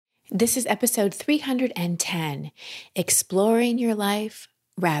This is episode 310, Exploring Your Life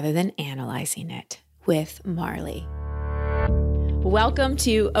Rather Than Analyzing It, with Marley. Welcome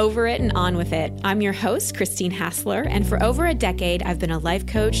to Over It and On With It. I'm your host, Christine Hassler, and for over a decade, I've been a life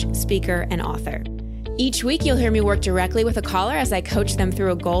coach, speaker, and author. Each week, you'll hear me work directly with a caller as I coach them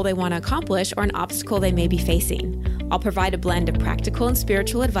through a goal they want to accomplish or an obstacle they may be facing. I'll provide a blend of practical and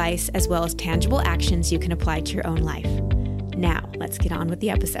spiritual advice, as well as tangible actions you can apply to your own life. Now, let's get on with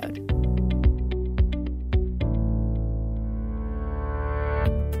the episode.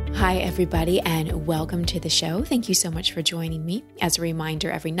 Hi, everybody, and welcome to the show. Thank you so much for joining me. As a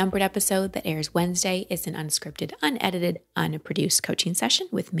reminder, every numbered episode that airs Wednesday is an unscripted, unedited, unproduced coaching session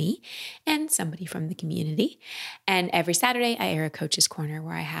with me and somebody from the community. And every Saturday, I air a Coach's Corner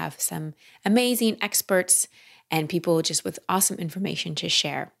where I have some amazing experts and people just with awesome information to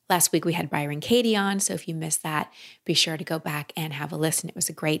share. Last week, we had Byron Katie on, so if you missed that, be sure to go back and have a listen. It was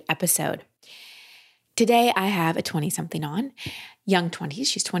a great episode. Today, I have a 20-something on, young 20s.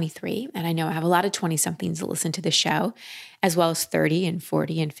 She's 23, and I know I have a lot of 20-somethings that listen to the show, as well as 30 and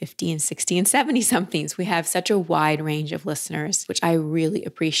 40 and 50 and 60 and 70-somethings. We have such a wide range of listeners, which I really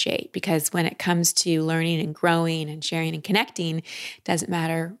appreciate, because when it comes to learning and growing and sharing and connecting, it doesn't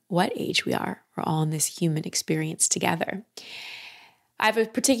matter what age we are. We're all in this human experience together. I have a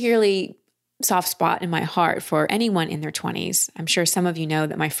particularly soft spot in my heart for anyone in their 20s. I'm sure some of you know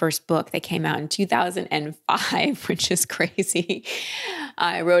that my first book that came out in 2005, which is crazy.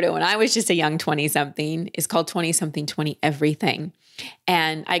 I wrote it when I was just a young 20-something. It's called 20-something, 20 Everything.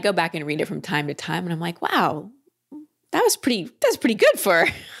 And I go back and read it from time to time and I'm like, wow, that's pretty good for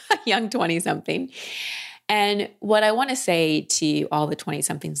a young 20-something. And what I want to say to all the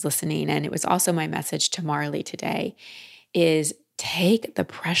 20-somethings listening, and it was also my message to Marley today, is take the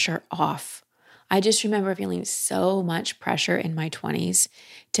pressure off. I just remember feeling so much pressure in my 20s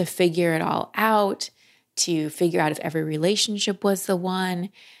to figure it all out, to figure out if every relationship was the one,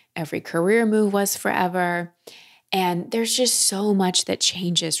 every career move was forever. And there's just so much that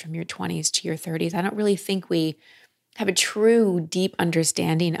changes from your 20s to your 30s. I don't really think we have a true deep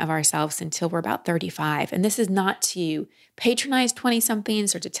understanding of ourselves until we're about 35. And this is not to patronize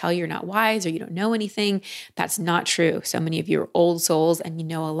 20-somethings or to tell you're not wise or you don't know anything. That's not true. So many of you are old souls and you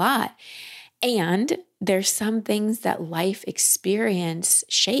know a lot. And there's some things that life experience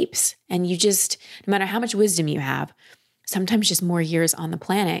shapes. And you just, no matter how much wisdom you have, sometimes just more years on the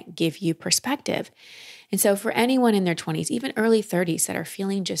planet give you perspective. And so for anyone in their 20s, even early 30s that are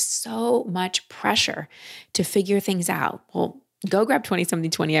feeling just so much pressure to figure things out, well, go grab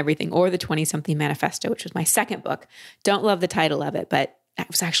 20-something, 20 Everything, or the 20-something Manifesto, which was my second book. Don't love the title of it, but that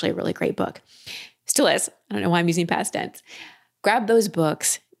was actually a really great book. Still is. I don't know why I'm using past tense. Grab those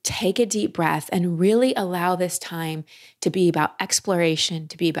books. Take a deep breath and really allow this time to be about exploration,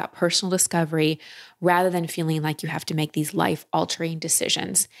 to be about personal discovery, rather than feeling like you have to make these life-altering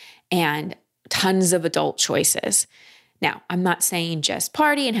decisions and tons of adult choices. Now, I'm not saying just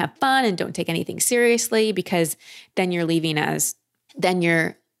party and have fun and don't take anything seriously, because then you're living as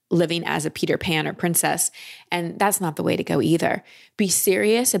a Peter Pan or princess. And that's not the way to go either. Be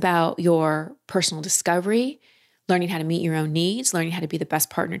serious about your personal discovery, learning how to meet your own needs, learning how to be the best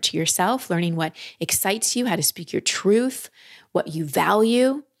partner to yourself, learning what excites you, how to speak your truth, what you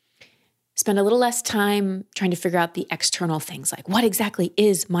value. Spend a little less time trying to figure out the external things, like what exactly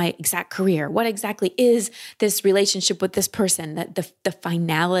is my exact career? What exactly is this relationship with this person? The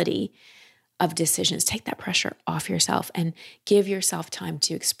finality of decisions. Take that pressure off yourself and give yourself time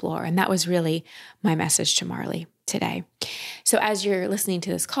to explore. And that was really my message to Marley today. So as you're listening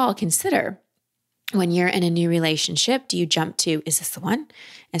to this call, consider, when you're in a new relationship, do you jump to, is this the one?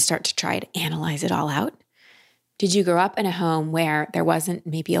 And start to try to analyze it all out? Did you grow up in a home where there wasn't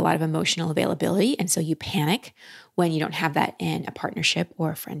maybe a lot of emotional availability, and so you panic when you don't have that in a partnership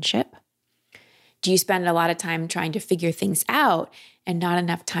or a friendship? Do you spend a lot of time trying to figure things out and not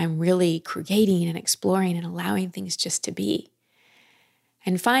enough time really creating and exploring and allowing things just to be?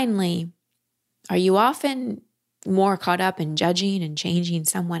 And finally, are you often more caught up in judging and changing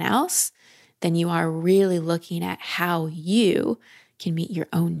someone else than you are really looking at how you can meet your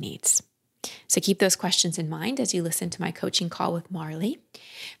own needs? So keep those questions in mind as you listen to my coaching call with Marley.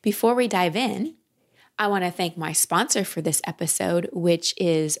 Before we dive in, I want to thank my sponsor for this episode, which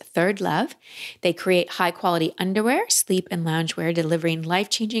is Third Love. They create high-quality underwear, sleep, and loungewear, delivering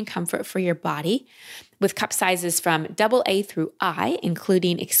life-changing comfort for your body, with cup sizes from AA through I,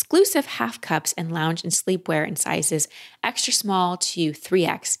 including exclusive half cups and lounge and sleepwear in sizes extra small to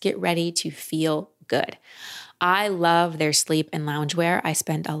 3X. Get ready to feel good. I love their sleep and loungewear. I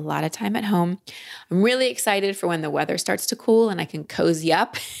spend a lot of time at home. I'm really excited for when the weather starts to cool and I can cozy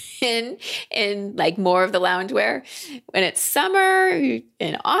up in like more of the loungewear. When it's summer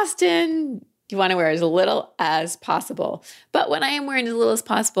in Austin, you want to wear as little as possible. But when I am wearing as little as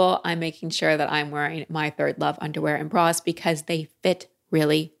possible, I'm making sure that I'm wearing my Third Love underwear and bras because they fit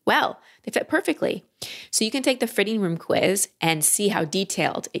really well. They fit perfectly. So you can take the fitting room quiz and see how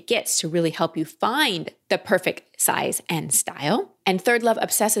detailed it gets to really help you find the perfect size and style. And Third Love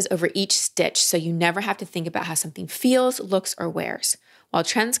obsesses over each stitch, so you never have to think about how something feels, looks, or wears. While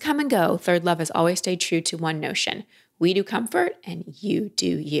trends come and go, Third Love has always stayed true to one notion. We do comfort and you do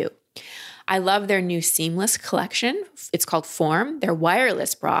you. I love their new seamless collection. It's called Form. They're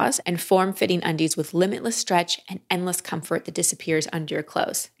wireless bras and form-fitting undies with limitless stretch and endless comfort that disappears under your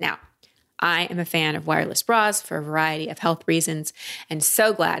clothes. Now, I am a fan of wireless bras for a variety of health reasons, and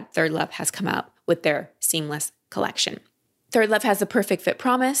so glad Third Love has come out with their seamless collection. Third Love has the perfect fit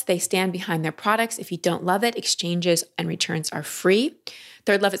promise. They stand behind their products. If you don't love it, exchanges and returns are free.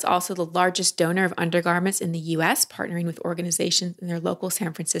 Third Love is also the largest donor of undergarments in the U.S., partnering with organizations in their local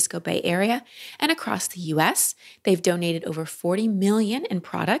San Francisco Bay Area and across the U.S. They've donated over $40 million in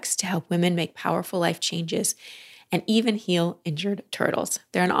products to help women make powerful life changes and even heal injured turtles.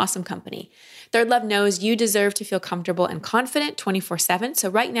 They're an awesome company. Third Love knows you deserve to feel comfortable and confident 24/7. So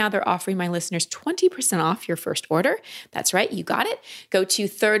right now they're offering my listeners 20% off your first order. That's right, you got it. Go to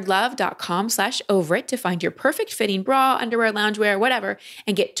thirdlove.com/overit to find your perfect fitting bra, underwear, loungewear, whatever,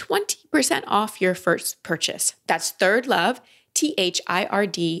 and get 20% off your first purchase. That's thirdlove,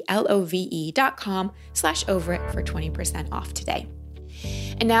 thirdlove.com/overit for 20% off today.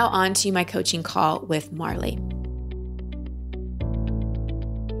 And now on to my coaching call with Marley.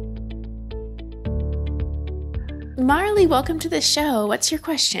 Marley, welcome to the show. What's your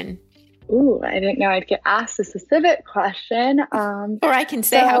question? Ooh, I didn't know I'd get asked a specific question. Or I can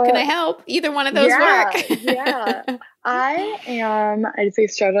say, how can I help? Either one of those work. Yeah. I'd say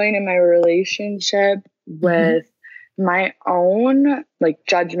struggling in my relationship with my own like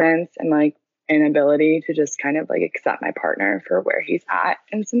judgments and like inability to just kind of like accept my partner for where he's at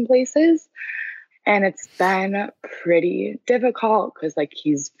in some places. And it's been pretty difficult because like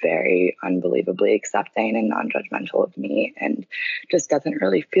he's very unbelievably accepting and non-judgmental of me and just doesn't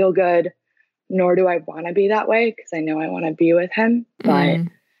really feel good, nor do I want to be that way because I know I want to be with him, but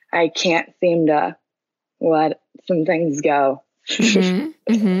I can't seem to let some things go.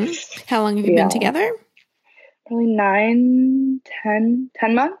 How long have you been together? Probably 10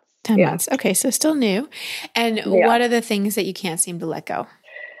 months. 10 months. Okay, so still new. And what are the things that you can't seem to let go?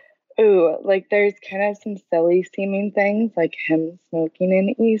 Ooh, like there's kind of some silly seeming things like him smoking an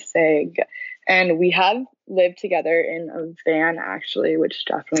e-cig. And we have lived together in a van actually, which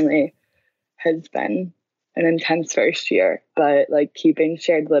definitely has been an intense first year, but like keeping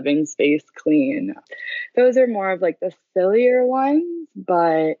shared living space clean. Those are more of like the sillier ones,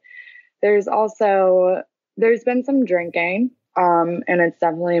 but there's been some drinking, and it's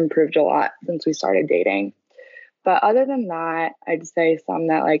definitely improved a lot since we started dating. But other than that, I'd say some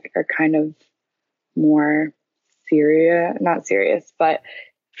that like are kind of more not serious, but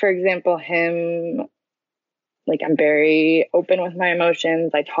for example, him, like I'm very open with my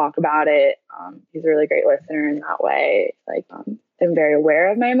emotions. I talk about it. He's a really great listener in that way. Like I'm very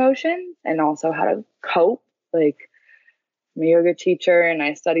aware of my emotions and also how to cope. Like I'm a yoga teacher and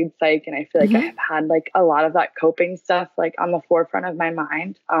I studied psych and I feel like I've had like a lot of that coping stuff like on the forefront of my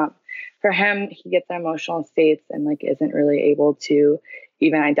mind. For him, he gets in emotional states and like isn't really able to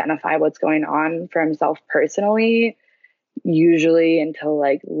even identify what's going on for himself personally, usually until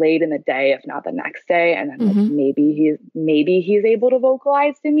like late in the day, if not the next day. And then like, maybe he's able to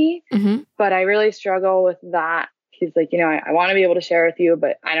vocalize to me, but I really struggle with that. He's like, I want to be able to share with you,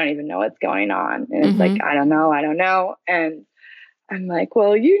 but I don't even know what's going on. And it's like, I don't know. And I'm like,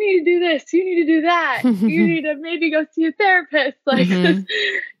 well, you need to do this. You need to do that. You need to maybe go see a therapist. Like,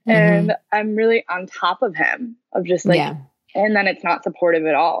 and I'm really on top of him of just like, and then it's not supportive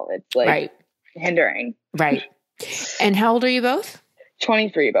at all. It's like hindering. Right. And how old are you both?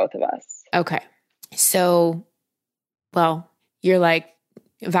 23, both of us. Okay. So, well, you're like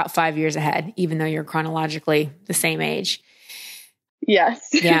about 5 years ahead, even though you're chronologically the same age. Yes.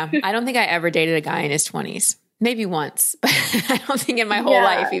 Yeah. I don't think I ever dated a guy in his 20s. Maybe once, but I don't think in my whole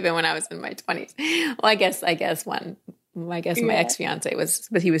life, even when I was in my 20s. Well, I guess my ex-fiance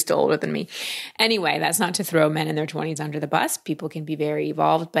but he was still older than me. Anyway, that's not to throw men in their 20s under the bus. People can be very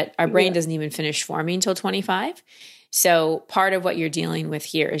evolved, but our brain doesn't even finish forming until 25. So part of what you're dealing with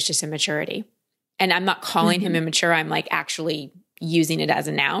here is just immaturity. And I'm not calling him immature. I'm like actually using it as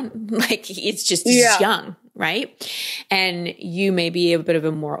a noun. Like it's just he's young, right? And you may be a bit of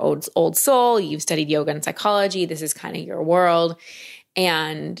a more old soul. You've studied yoga and psychology. This is kind of your world.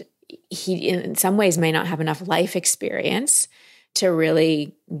 And he, in some ways, may not have enough life experience to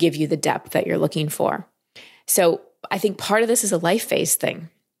really give you the depth that you're looking for. So I think part of this is a life phase thing.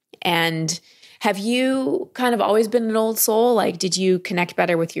 And have you kind of always been an old soul? Like, did you connect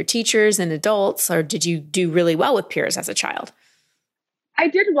better with your teachers and adults, or did you do really well with peers as a child? I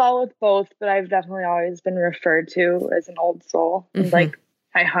did well with both, but I've definitely always been referred to as an old soul. Mm-hmm. And like,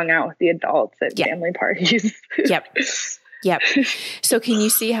 I hung out with the adults at family parties. Yep. So can you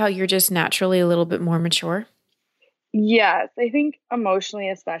see how you're just naturally a little bit more mature? Yes. I think emotionally,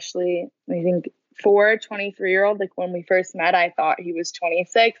 especially, I think for a 23-year-old, like when we first met, I thought he was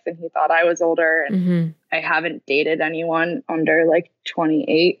 26 and he thought I was older. And I haven't dated anyone under like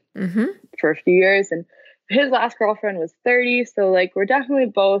 28 for a few years. And his last girlfriend was 30. So like, we're definitely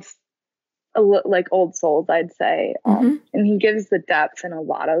both like old souls, I'd say. And he gives the depth in a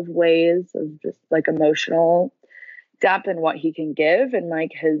lot of ways of just like emotional depth and what he can give and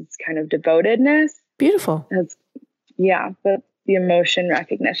like his kind of devotedness. Beautiful. But the emotion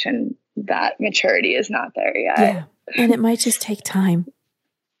recognition, that maturity is not there yet. Yeah. And it might just take time.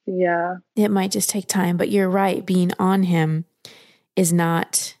 Yeah. It might just take time, but you're right. Being on him is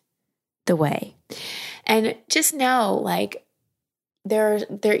not the way. And just know, like,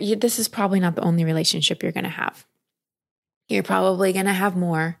 this is probably not the only relationship you're going to have. You're probably going to have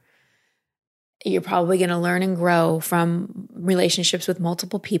more. You're probably going to learn and grow from relationships with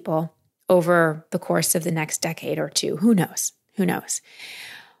multiple people over the course of the next decade or two. Who knows?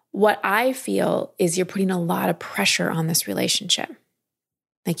 What I feel is you're putting a lot of pressure on this relationship.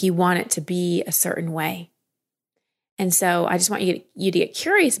 Like you want it to be a certain way. And so I just want you to get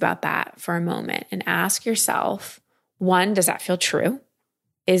curious about that for a moment and ask yourself, one, does that feel true?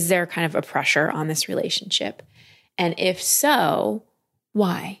 Is there kind of a pressure on this relationship? And if so,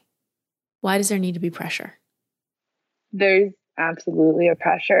 why? Why does there need to be pressure? There's absolutely a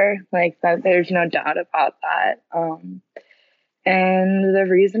pressure like that. There's no doubt about that. And the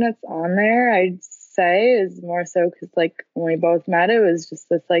reason it's on there, I'd say, is more so because like when we both met, it was just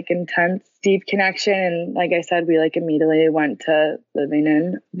this like intense, deep connection. And like I said, we like immediately went to living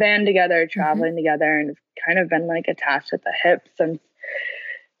in a van together, traveling together, and kind of been like attached at the hip since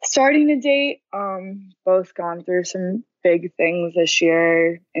starting to date. Both gone through some big things this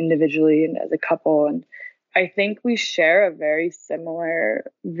year individually and as a couple. And I think we share a very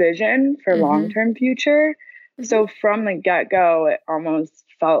similar vision for long-term future. So from the get-go, it almost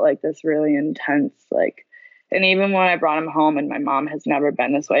felt like this really intense, like, and even when I brought him home and my mom has never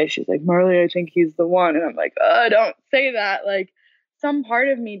been this way, she's like, Marley, I think he's the one. And I'm like, oh, don't say that. Like some part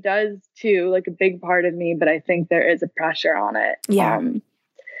of me does too, like a big part of me, but I think there is a pressure on it.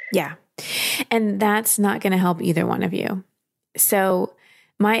 Yeah. And that's not going to help either one of you. So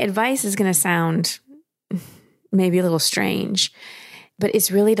my advice is going to sound maybe a little strange, but it's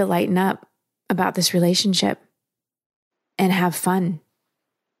really to lighten up about this relationship and have fun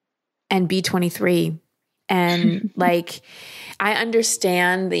and be 23. And like, I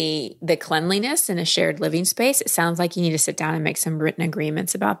understand the cleanliness in a shared living space. It sounds like you need to sit down and make some written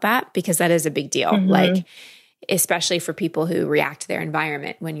agreements about that because that is a big deal. Like, especially for people who react to their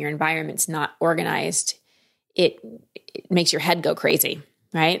environment. When your environment's not organized, it makes your head go crazy,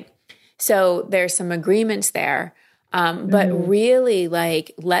 right? So there's some agreements there. But really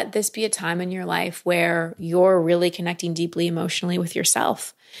like, let this be a time in your life where you're really connecting deeply emotionally with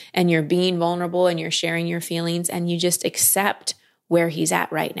yourself and you're being vulnerable and you're sharing your feelings and you just accept where he's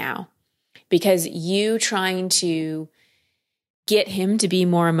at right now. Because you trying to get him to be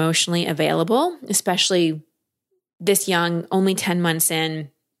more emotionally available, especially this young, only 10 months in,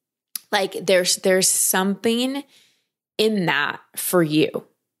 like there's something in that for you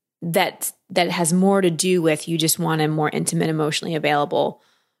that has more to do with you just want a more intimate, emotionally available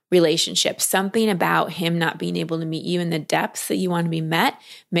relationship. Something about him not being able to meet you in the depth that you want to be met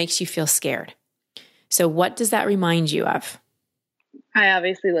makes you feel scared. So what does that remind you of? I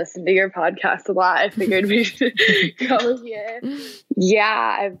obviously listen to your podcast a lot. I figured we should go here.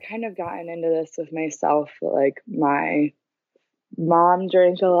 Yeah, I've kind of gotten into this with myself. Like my mom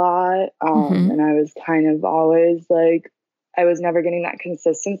drank a lot, and I was kind of always like, I was never getting that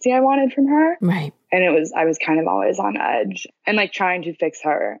consistency I wanted from her. Right. And I was kind of always on edge and like trying to fix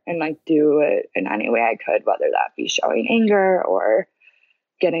her and like do it in any way I could, whether that be showing anger or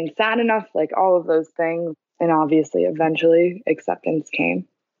getting sad enough, like all of those things. And obviously eventually acceptance came,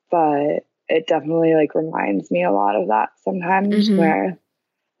 but it definitely like reminds me a lot of that sometimes where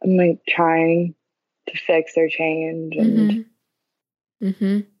I'm like trying to fix or change. And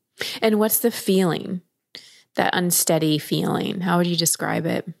And what's the feeling? that unsteady feeling? How would you describe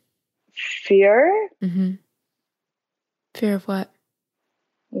it? Fear? Mm-hmm. Fear of what?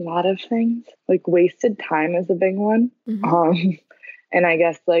 A lot of things. Like wasted time is a big one. Mm-hmm. And I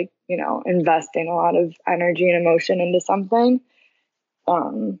guess like, you know, investing a lot of energy and emotion into something.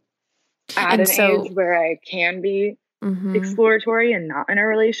 At an age where I can be exploratory and not in a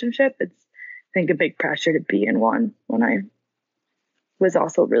relationship, it's, I think, a big pressure to be in one when I was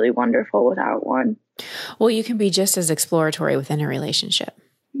also really wonderful without one. Well, you can be just as exploratory within a relationship.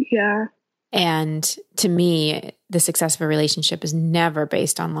 Yeah. And to me, the success of a relationship is never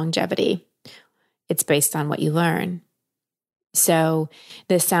based on longevity. It's based on what you learn. So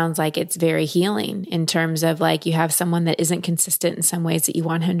this sounds like it's very healing in terms of like you have someone that isn't consistent in some ways that you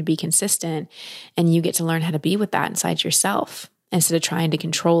want him to be consistent, and you get to learn how to be with that inside yourself instead of trying to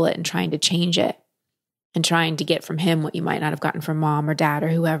control it and trying to change it and trying to get from him what you might not have gotten from mom or dad or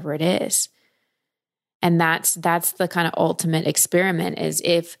whoever it is. And that's the kind of ultimate experiment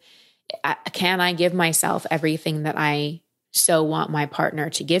is can I give myself everything that I so want my partner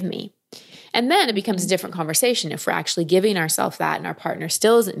to give me? And then it becomes a different conversation. If we're actually giving ourselves that and our partner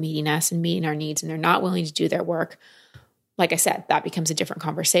still isn't meeting us and meeting our needs and they're not willing to do their work, like I said, that becomes a different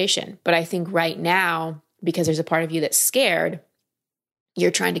conversation. But I think right now, because there's a part of you that's scared, you're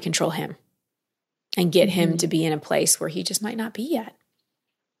trying to control him and get him to be in a place where he just might not be yet.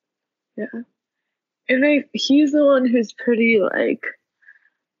 Yeah. And he's the one who's pretty like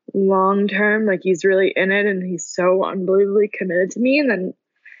long-term, like he's really in it and he's so unbelievably committed to me. And then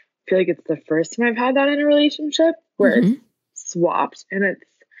I feel like it's the first time I've had that in a relationship where it's swapped, and it's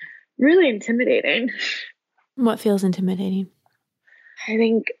really intimidating. What feels intimidating? I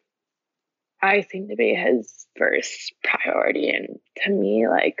think I seem to be his first priority. And to me,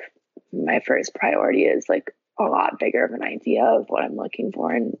 like my first priority is like a lot bigger of an idea of what I'm looking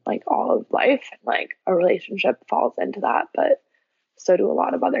for in like all of life. And like a relationship falls into that, but so do a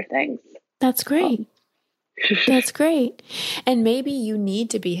lot of other things. That's great. That's great. And maybe you need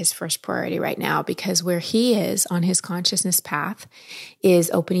to be his first priority right now, because where he is on his consciousness path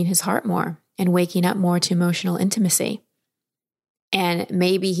is opening his heart more and waking up more to emotional intimacy. And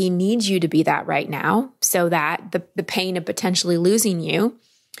maybe he needs you to be that right now so that the pain of potentially losing you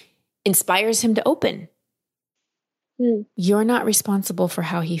inspires him to open. You're not responsible for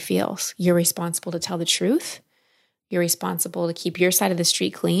how he feels. You're responsible to tell the truth. You're responsible to keep your side of the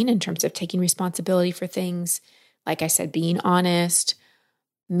street clean in terms of taking responsibility for things. Like I said, being honest,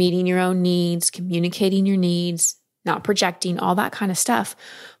 meeting your own needs, communicating your needs, not projecting, all that kind of stuff.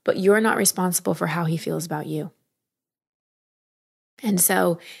 But you're not responsible for how he feels about you. And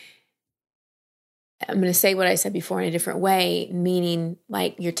so I'm going to say what I said before in a different way, meaning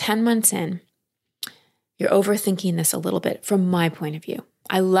like you're 10 months in, you're overthinking this a little bit from my point of view.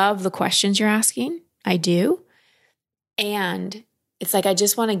 I love the questions you're asking. I do. And it's like, I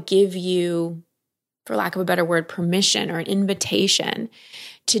just want to give you, for lack of a better word, permission or an invitation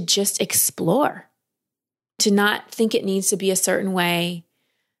to just explore, to not think it needs to be a certain way,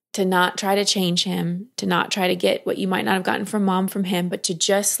 to not try to change him, to not try to get what you might not have gotten from mom from him, but to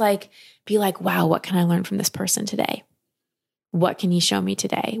just like be like, wow, what can I learn from this person today? What can he show me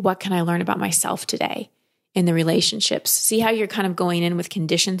today? What can I learn about myself today in the relationships? See how you're kind of going in with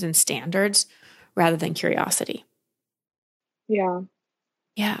conditions and standards rather than curiosity. Yeah.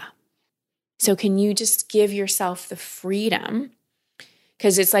 Yeah. So can you just give yourself the freedom?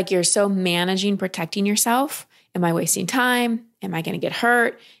 Because it's like you're so managing, protecting yourself. Am I wasting time? Am I going to get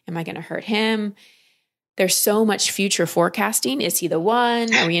hurt? Am I going to hurt him? There's so much future forecasting. Is he the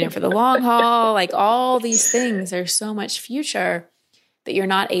one? Are we in it for the long haul? Like all these things, there's so much future that you're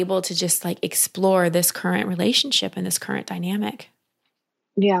not able to just like explore this current relationship and this current dynamic.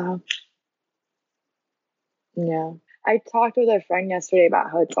 Yeah. Yeah. I talked with a friend yesterday about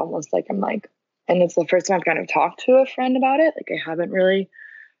how it's almost like I'm like, and it's the first time I've kind of talked to a friend about it. Like I haven't really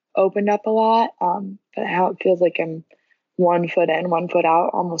opened up a lot, but how it feels like I'm 1 foot in, 1 foot out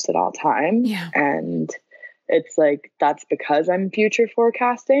almost at all times. Yeah. And it's like, that's because I'm future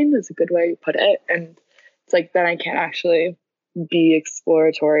forecasting is a good way to put it. And it's like, then I can't actually be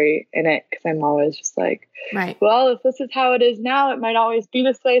exploratory in it because I'm always just like, right. Well, if this is how it is now, it might always be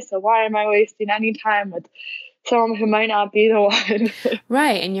this way. So why am I wasting any time with someone who might not be the one?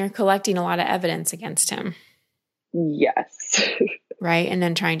 Right. And you're collecting a lot of evidence against him. Yes. Right. And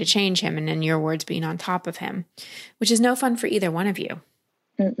then trying to change him. And in your words, being on top of him, which is no fun for either one of you.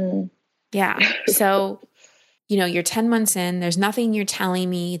 Yeah. So, you know, you're 10 months in, there's nothing you're telling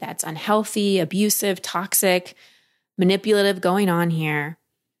me that's unhealthy, abusive, toxic, manipulative going on here.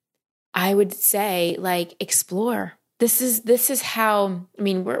 I would say like explore. This is how, I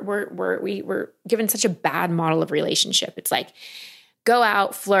mean, we're given such a bad model of relationship. It's like, go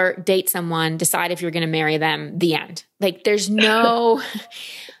out, flirt, date someone, decide if you're going to marry them, the end. Like there's no,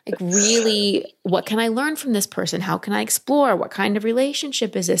 like really, what can I learn from this person? How can I explore? What kind of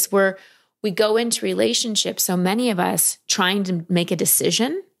relationship is this? We go into relationships, so many of us trying to make a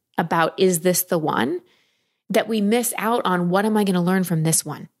decision about, is this the one, that we miss out on, what am I going to learn from this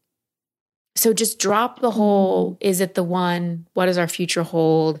one? So just drop the whole, is it the one? What does our future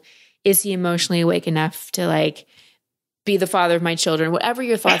hold? Is he emotionally awake enough to like be the father of my children? Whatever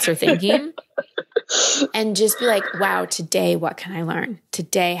your thoughts are thinking. And just be like, wow, today, what can I learn?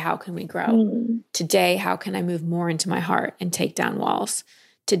 Today, how can we grow? Today, how can I move more into my heart and take down walls?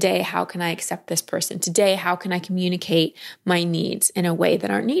 Today, how can I accept this person? Today, how can I communicate my needs in a way that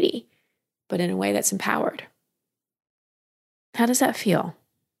aren't needy, but in a way that's empowered? How does that feel?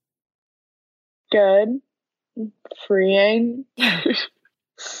 Good. Freeing.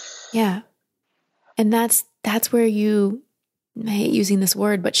 Yeah. And that's where you, I hate using this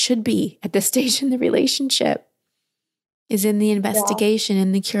word, but should be at this stage in the relationship, is in the investigation,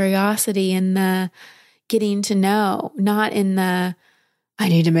 in the curiosity, in the getting to know, not in the, I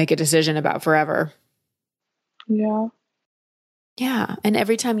need to make a decision about forever. Yeah. Yeah. And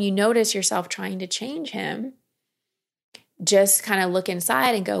every time you notice yourself trying to change him, just kind of look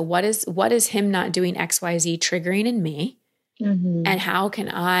inside and go, what is him not doing XYZ triggering in me? Mm-hmm. And how can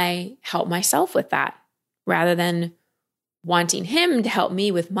I help myself with that, rather than wanting him to help me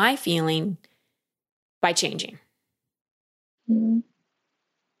with my feeling by changing? Mm-hmm. Do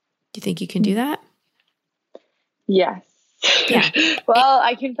you think you can do that? Yes. Yeah. Well,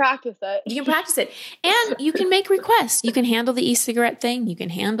 I can practice it. You can practice it. And you can make requests. You can handle the e-cigarette thing. You can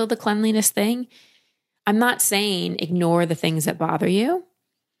handle the cleanliness thing. I'm not saying ignore the things that bother you.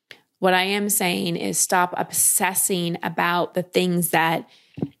 What I am saying is stop obsessing about the things that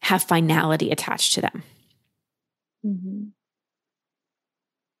have finality attached to them. Mm-hmm.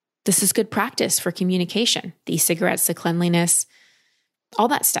 This is good practice for communication. The e-cigarettes, the cleanliness, all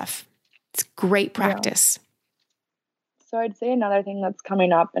that stuff. It's great practice. Yeah. So I'd say another thing that's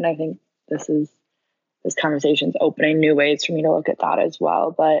coming up, and I think this conversation's opening new ways for me to look at that as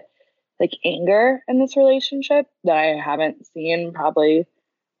well, but like anger in this relationship that I haven't seen probably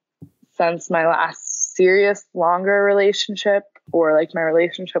since my last serious longer relationship, or like my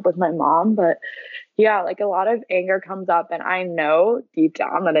relationship with my mom. But yeah, like a lot of anger comes up, and I know deep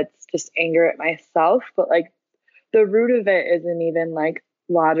down that it's just anger at myself, but like the root of it isn't even like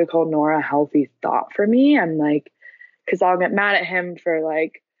logical nor a healthy thought for me. I'm like, because I'll get mad at him for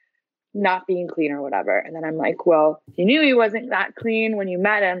like not being clean or whatever. And then I'm like, well, you knew he wasn't that clean when you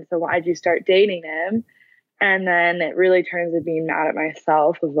met him, so why'd you start dating him? And then it really turns to being mad at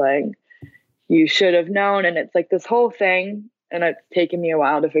myself of like, you should have known. And it's like this whole thing. And it's taken me a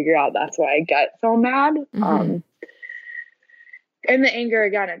while to figure out that's why I get so mad. Mm-hmm. And the anger,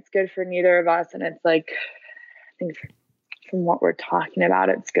 again, it's good for neither of us. And it's like, I think from what we're talking about,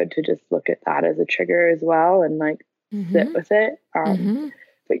 it's good to just look at that as a trigger as well and like sit with it.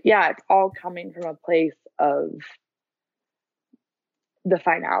 But yeah, it's all coming from a place of the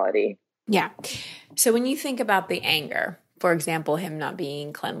finality. Yeah. So when you think about the anger, for example, him not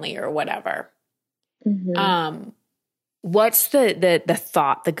being cleanly or whatever, what's the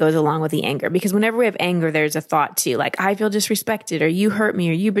thought that goes along with the anger? Because whenever we have anger, there's a thought too, like I feel disrespected, or you hurt me,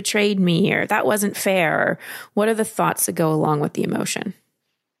 or you betrayed me, or that wasn't fair. Or what are the thoughts that go along with the emotion?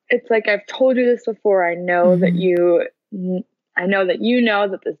 It's like, I've told you this before. I know that you know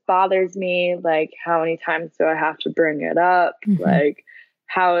that this bothers me. Like, how many times do I have to bring it up? Like,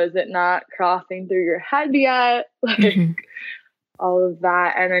 how is it not crossing through your head yet? Like, all of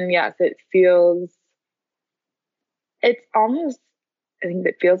that. And then, yes, it's almost, I think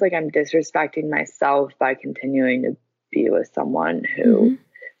it feels like I'm disrespecting myself by continuing to be with someone who,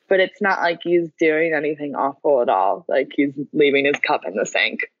 but it's not like he's doing anything awful at all. Like, he's leaving his cup in the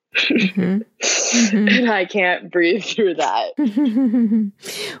sink. And I can't breathe through that.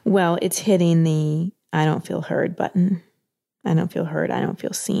 Well, it's hitting the I don't feel heard button. I don't feel heard. I don't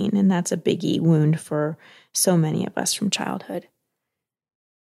feel seen. And that's a biggie wound for so many of us from childhood.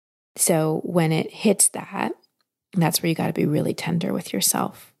 So when it hits that, that's where you got to be really tender with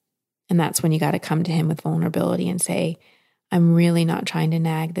yourself. And that's when you got to come to him with vulnerability and say, I'm really not trying to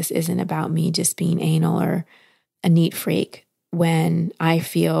nag. This isn't about me just being anal or a neat freak. When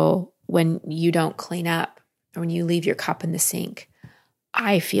you don't clean up, or when you leave your cup in the sink,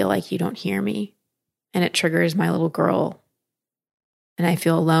 I feel like you don't hear me. And it triggers my little girl. And I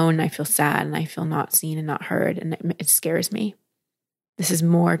feel alone, and I feel sad, and I feel not seen and not heard. And it scares me. This is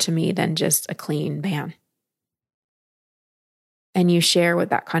more to me than just a clean pan. And you share with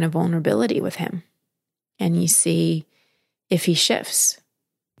that kind of vulnerability with him. And you see if he shifts.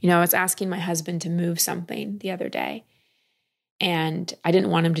 I was asking my husband to move something the other day, and I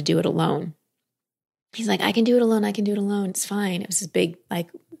didn't want him to do it alone. He's like, I can do it alone. I can do it alone. It's fine. It was this big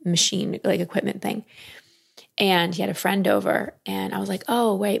machine, equipment thing. And he had a friend over, and I was like,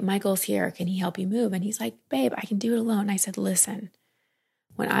 oh, wait, Michael's here. Can he help you move? And he's like, babe, I can do it alone. I said, listen,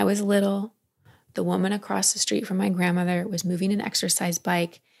 when I was little, the woman across the street from my grandmother was moving an exercise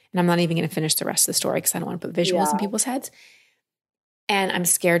bike. And I'm not even going to finish the rest of the story because I don't want to put visuals in people's heads. And I'm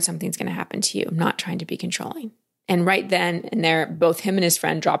scared something's going to happen to you. I'm not trying to be controlling. And right then and there, both him and his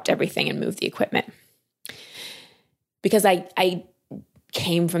friend dropped everything and moved the equipment. Because I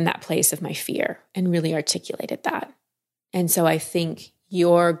came from that place of my fear and really articulated that. And so I think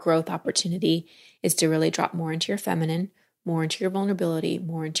your growth opportunity is to really drop more into your feminine, more into your vulnerability,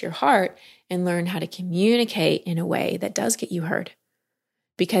 more into your heart, and learn how to communicate in a way that does get you heard.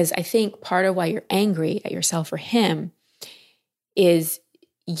 Because I think part of why you're angry at yourself or him is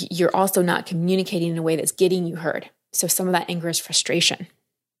you're also not communicating in a way that's getting you heard. So some of that anger is frustration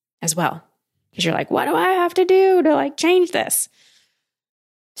as well. Because you're like, what do I have to do to change this?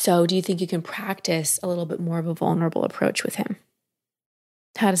 So do you think you can practice a little bit more of a vulnerable approach with him?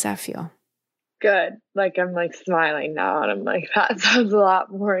 How does that feel? Good. I'm smiling now, and I'm like, that sounds a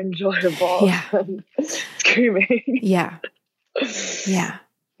lot more enjoyable than screaming. Yeah. Yeah.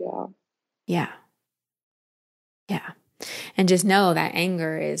 Yeah. Yeah. Yeah. And just know that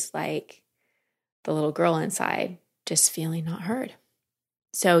anger is like the little girl inside just feeling not heard.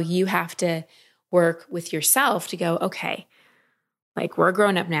 So you have to work with yourself to go, okay, we're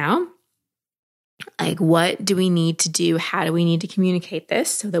grown up now. What do we need to do? How do we need to communicate this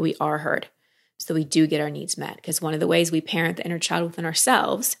so that we are heard? So we do get our needs met. Because one of the ways we parent the inner child within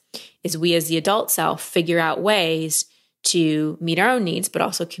ourselves is we as the adult self figure out ways to meet our own needs, but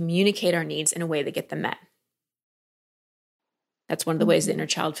also communicate our needs in a way that get them met. That's one of the ways the inner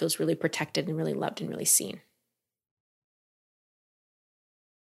child feels really protected and really loved and really seen.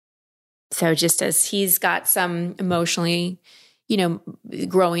 So just as he's got some emotionally,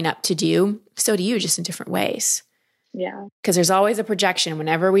 growing up to do, so do you, just in different ways. Yeah. Because there's always a projection.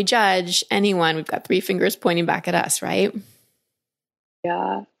 Whenever we judge anyone, we've got 3 fingers pointing back at us, right?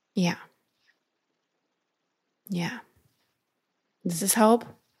 Yeah. Yeah. Yeah. Does this help?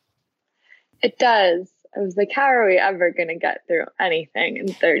 It does. I was like, how are we ever going to get through anything in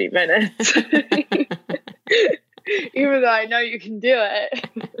 30 minutes? Even though I know you can do it.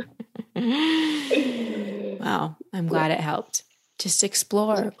 Well, I'm glad it helped. Just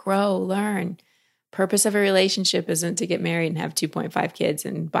explore, grow, learn. Purpose of a relationship isn't to get married and have 2.5 kids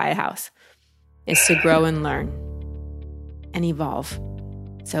and buy a house. It's to grow and learn and evolve.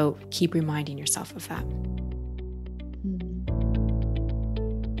 So keep reminding yourself of that.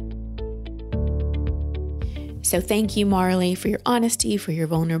 So thank you, Marley, for your honesty, for your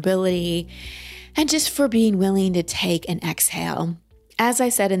vulnerability, and just for being willing to take an exhale. As I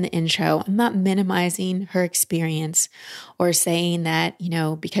said in the intro, I'm not minimizing her experience or saying that,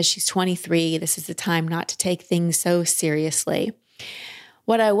 because she's 23, this is the time not to take things so seriously.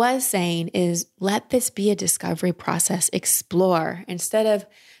 What I was saying is let this be a discovery process. Explore instead of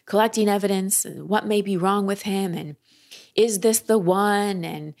collecting evidence and what may be wrong with him and is this the one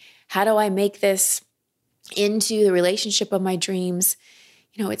and how do I make this into the relationship of my dreams.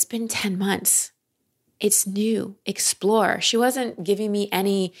 It's been 10 months. It's new. Explore. She wasn't giving me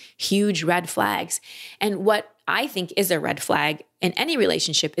any huge red flags. And what I think is a red flag in any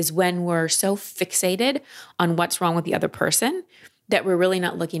relationship is when we're so fixated on what's wrong with the other person that we're really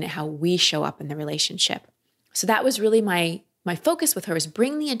not looking at how we show up in the relationship. So that was really my focus with her, is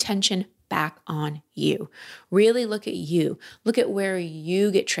bring the attention back on you. Really look at you. Look at where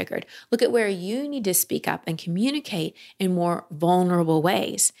you get triggered. Look at where you need to speak up and communicate in more vulnerable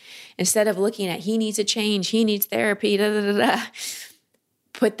ways. Instead of looking at he needs a change, he needs therapy,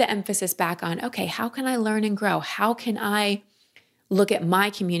 put the emphasis back on, okay, how can I learn and grow? How can I look at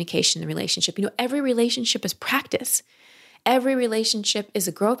my communication in the relationship? Every relationship is practice. Every relationship is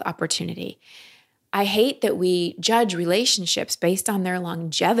a growth opportunity. I hate that we judge relationships based on their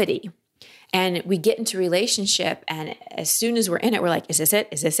longevity. And we get into a relationship, and as soon as we're in it, we're like, is this it?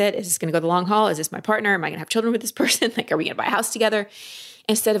 Is this it? Is this going to go the long haul? Is this my partner? Am I going to have children with this person? Are we going to buy a house together?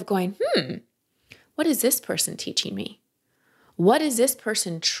 Instead of going, what is this person teaching me? What is this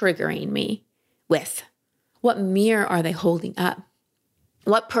person triggering me with? What mirror are they holding up?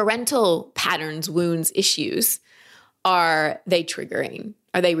 What parental patterns, wounds, issues are they triggering?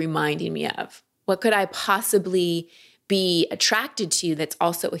 Are they reminding me of? What could I possibly be attracted to that's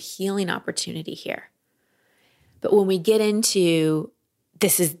also a healing opportunity here? But when we get into,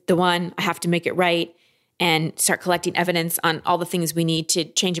 this is the one, I have to make it right, and start collecting evidence on all the things we need to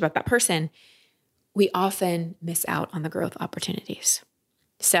change about that person, we often miss out on the growth opportunities.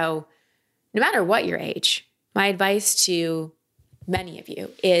 So no matter what your age, my advice to many of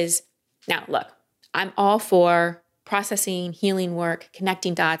you is, now look, I'm all for processing, healing work,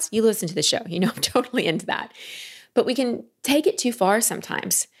 connecting dots. You listen to the show, you know I'm totally into that. But we can take it too far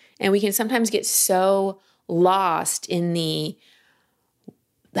sometimes. And we can sometimes get so lost in the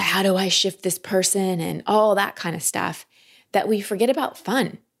how do I shift this person and all that kind of stuff that we forget about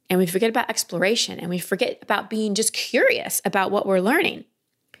fun, and we forget about exploration, and we forget about being just curious about what we're learning.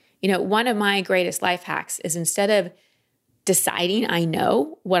 You know, one of my greatest life hacks is, instead of deciding I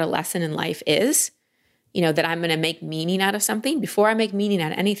know what a lesson in life is, you know, that I'm going to make meaning out of something, before I make meaning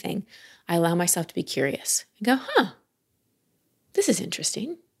out of anything, I allow myself to be curious and go, this is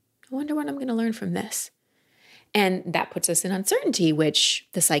interesting. I wonder what I'm going to learn from this. And that puts us in uncertainty, which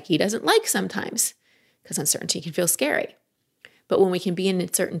the psyche doesn't like sometimes, because uncertainty can feel scary. But when we can be in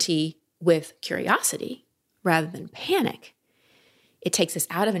uncertainty with curiosity rather than panic, it takes us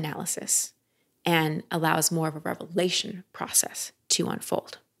out of analysis and allows more of a revelation process to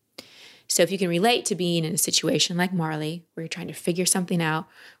unfold. So if you can relate to being in a situation like Marley, where you're trying to figure something out,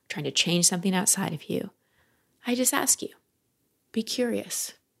 trying to change something outside of you, I just ask you, be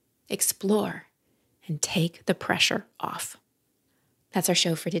curious, explore, and take the pressure off. That's our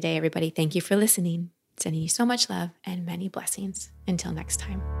show for today, everybody. Thank you for listening. Sending you so much love and many blessings. Until next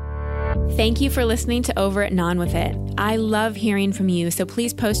time. Thank you for listening to Over It and On With It. I love hearing from you, so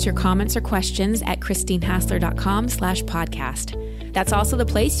please post your comments or questions at christinehassler.com/podcast. That's also the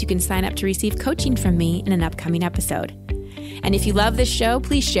place you can sign up to receive coaching from me in an upcoming episode. And if you love this show,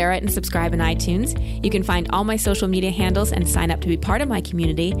 please share it and subscribe in iTunes. You can find all my social media handles and sign up to be part of my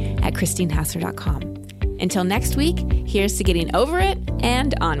community at christinehassler.com. Until next week, here's to getting over it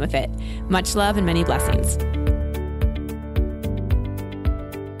and on with it. Much love and many blessings.